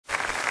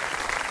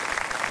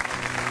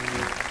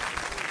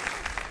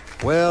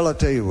Well, I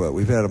tell you what,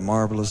 we've had a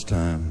marvelous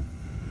time.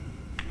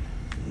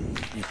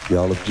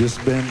 Y'all have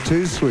just been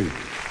too sweet.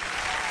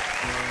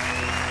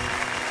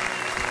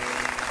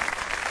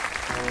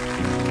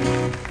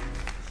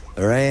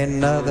 There ain't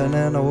nothing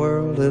in the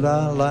world that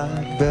I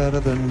like better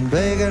than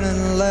bacon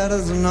and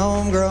lettuce and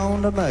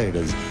homegrown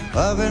tomatoes.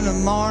 Up in the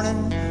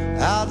morning,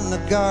 out in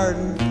the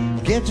garden,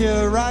 get you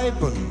a ripe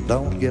one,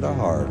 don't get a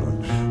hard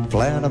one.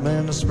 Plant them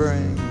in the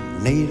spring,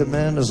 need them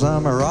in the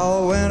summer.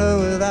 All winter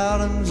without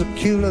them's a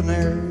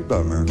culinary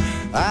bummer.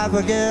 I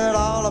forget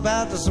all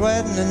about the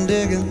sweating and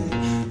digging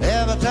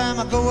every time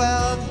I go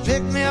out and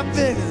pick me up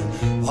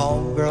digging.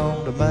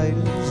 Homegrown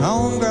tomatoes,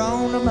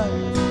 homegrown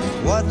tomatoes.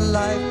 What'd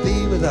life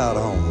be without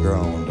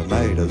homegrown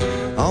tomatoes?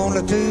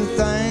 Only two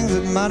things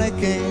that money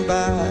can't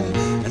buy,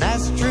 and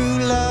that's true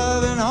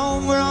love and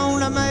homegrown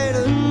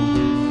tomatoes.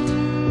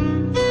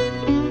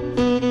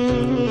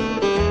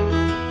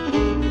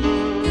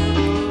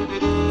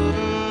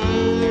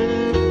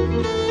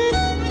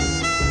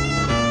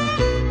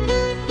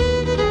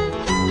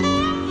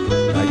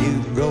 Now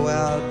you can go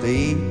out to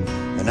eat,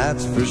 and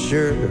that's for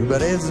sure,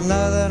 but it's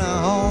nothing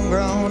a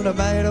homegrown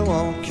tomato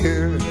won't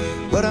cure.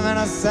 Put them in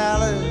a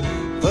salad,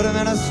 put them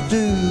in a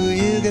stew.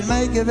 You can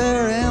make your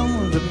very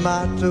own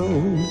tomato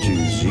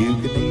juice. You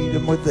can eat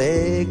them with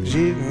eggs,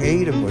 you can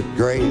eat them with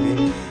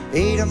gravy,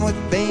 eat them with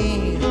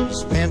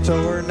beans,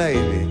 pinto or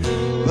navy.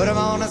 Put them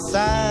on the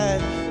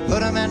side, put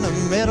them in the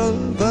middle.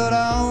 Put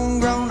a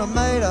homegrown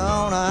tomato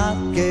on a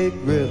hot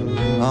cake griddle.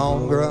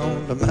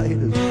 Homegrown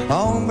tomatoes,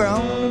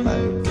 homegrown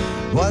tomatoes.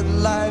 What'd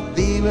life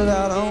be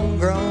without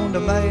homegrown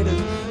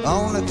tomatoes?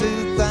 Only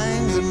two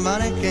things that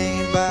money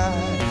can't buy,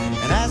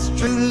 and that's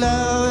true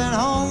love and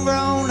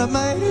homegrown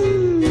tomatoes.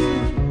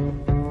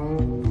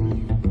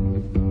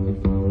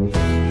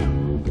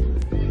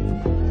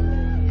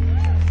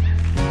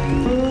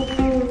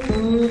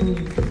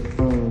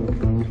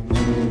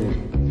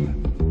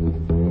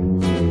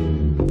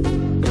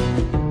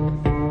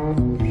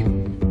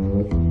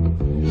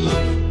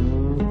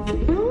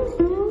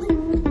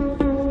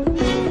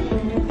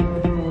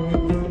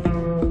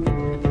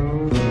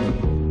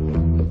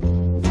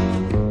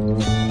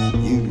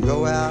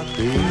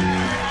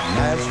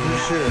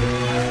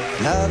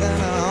 Nothing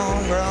a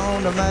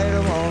homegrown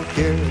tomato won't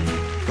cure.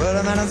 Put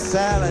them in a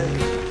salad,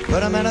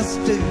 put them in a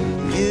stew.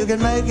 You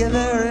can make your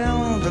very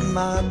own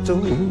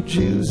tomato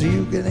juice.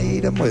 You can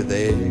eat them with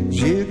eggs,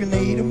 you can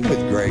eat them with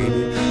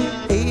gravy,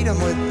 eat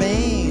them with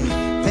beans,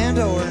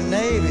 pinto or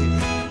navy.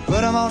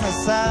 Put them on the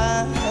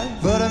side,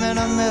 put them in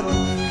the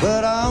middle.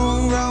 Put a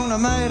homegrown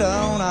tomato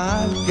on a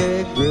hot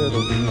cake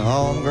griddle.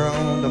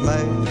 Homegrown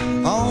tomato,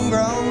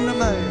 homegrown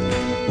tomato.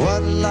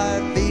 What'd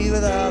life be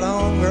without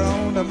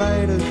homegrown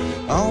tomatoes?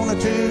 Only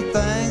two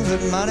things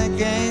that money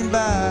can't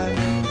buy,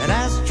 and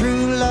that's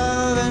true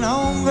love and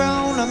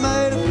homegrown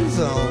tomatoes.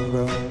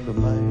 Homegrown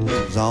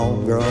tomatoes,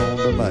 homegrown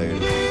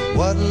tomatoes.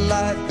 What'd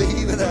life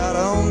be without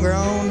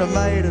homegrown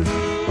tomatoes?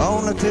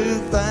 Only two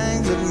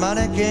things that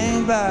money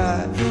can't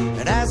buy,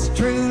 and that's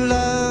true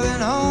love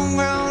and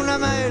homegrown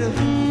tomatoes.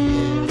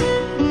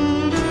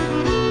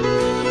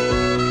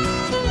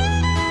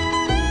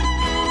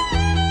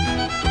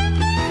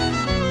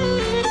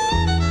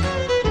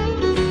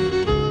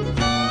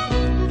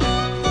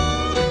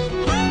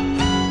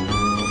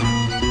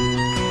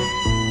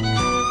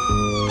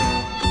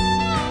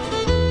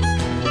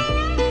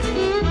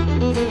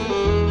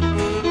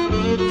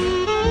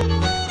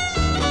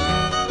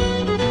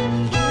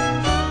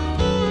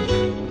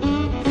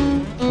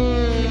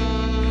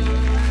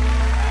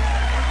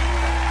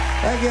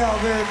 Thank you all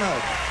very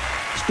much.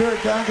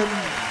 Stuart Duncan,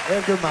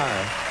 Edgar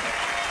Meyer.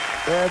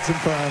 We had some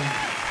fun.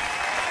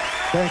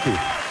 Thank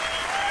you.